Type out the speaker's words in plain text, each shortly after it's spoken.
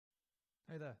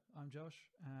Hey there, I'm Josh,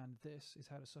 and this is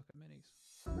How to Suck at Minis.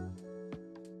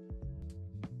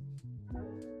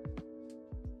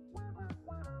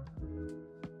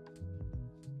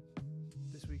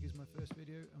 This week is my first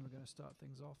video, and we're going to start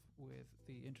things off with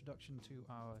the introduction to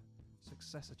our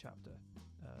Successor chapter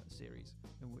series,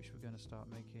 in which we're going to start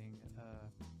making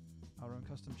our own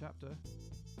custom chapter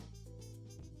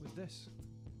with this.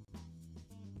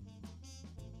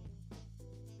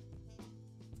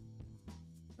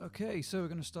 Okay, so we're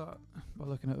going to start by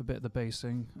looking at a bit of the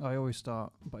basing. I always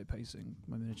start by pacing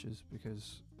my miniatures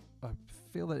because I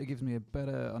feel that it gives me a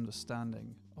better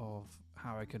understanding of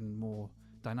how I can more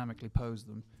dynamically pose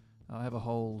them. I have a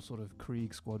whole sort of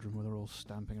Krieg squadron where they're all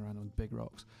stamping around on big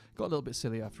rocks. Got a little bit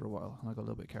silly after a while, and I got a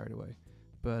little bit carried away.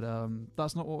 But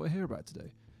that's not what we're here about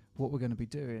today. What we're going to be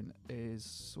doing is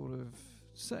sort of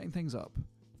setting things up.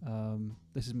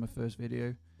 This is my first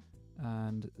video,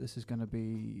 and this is going to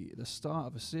be the start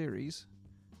of a series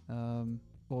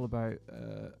all about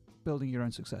building your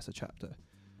own Successor chapter.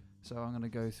 So I'm going to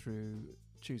go through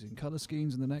choosing color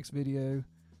schemes in the next video.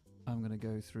 I'm going to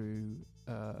go through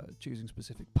choosing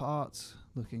specific parts,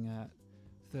 looking at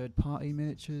third-party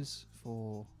miniatures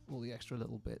for all the extra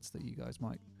little bits that you guys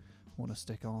might want to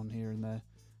stick on here and there,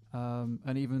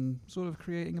 and even sort of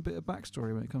creating a bit of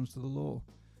backstory when it comes to the lore.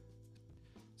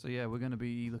 So yeah, we're going to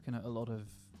be looking at a lot of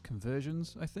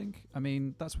conversions, I think. I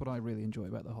mean, that's what I really enjoy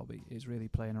about the hobby, is really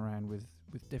playing around with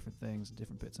different things and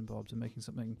different bits and bobs and making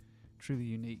something truly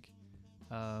unique.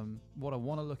 What I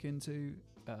want to look into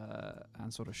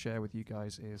and sort of share with you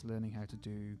guys is learning how to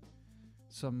do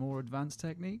some more advanced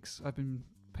techniques. I've been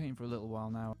painting for a little while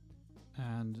now,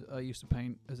 and I used to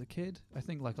paint as a kid. I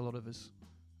think like a lot of us,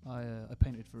 I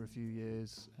painted for a few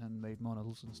years and made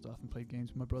models and stuff and played games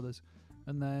with my brothers,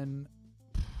 and then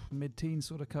mid-teens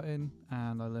sort of cut in,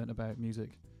 and I learned about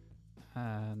music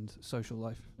and social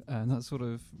life, and that sort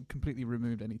of completely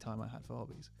removed any time I had for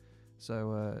hobbies.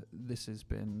 So this has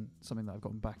been something that I've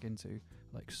gotten back into,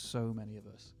 like so many of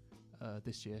us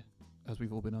this year, as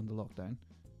we've all been under lockdown,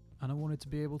 and I wanted to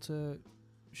be able to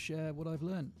share what I've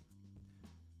learned.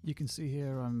 You can see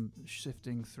here I'm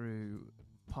sifting through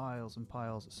piles and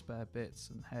piles of spare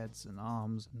bits and heads and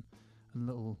arms and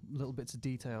little bits of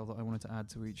detail that I wanted to add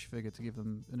to each figure to give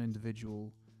them an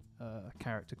individual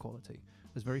character quality.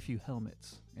 There's very few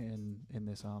helmets in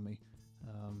this army,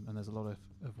 and there's a lot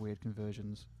of weird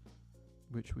conversions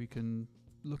which we can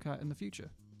look at in the future.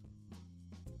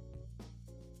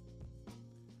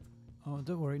 Oh,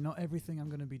 don't worry, not everything I'm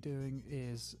going to be doing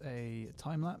is a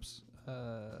time-lapse.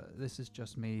 This is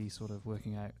just me sort of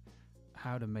working out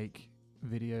how to make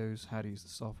videos, how to use the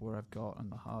software I've got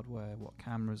and the hardware, what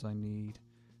cameras I need.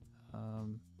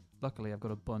 Luckily I've got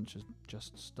a bunch of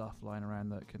just stuff lying around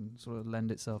that can sort of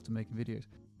lend itself to making videos.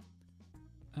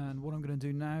 And what I'm going to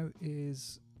do now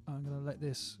is I'm going to let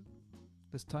this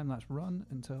time-lapse run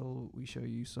until we show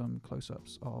you some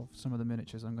close-ups of some of the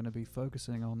miniatures I'm going to be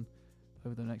focusing on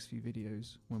over the next few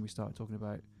videos when we start talking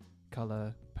about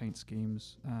colour, paint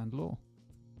schemes and lore.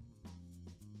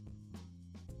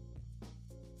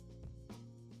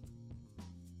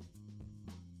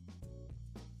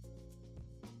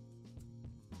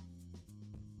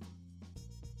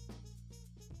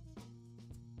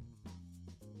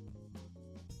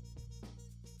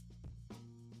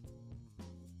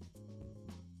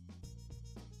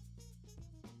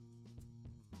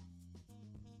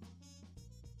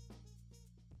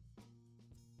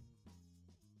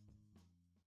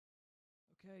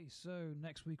 Okay, so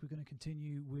next week we're going to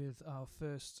continue with our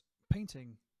first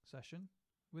painting session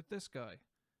with this guy.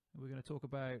 We're going to talk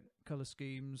about colour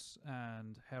schemes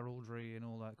and heraldry and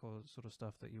all that sort of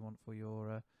stuff that you want for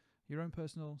your own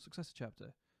personal Successor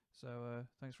chapter. So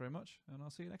thanks very much, and I'll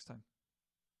see you next time.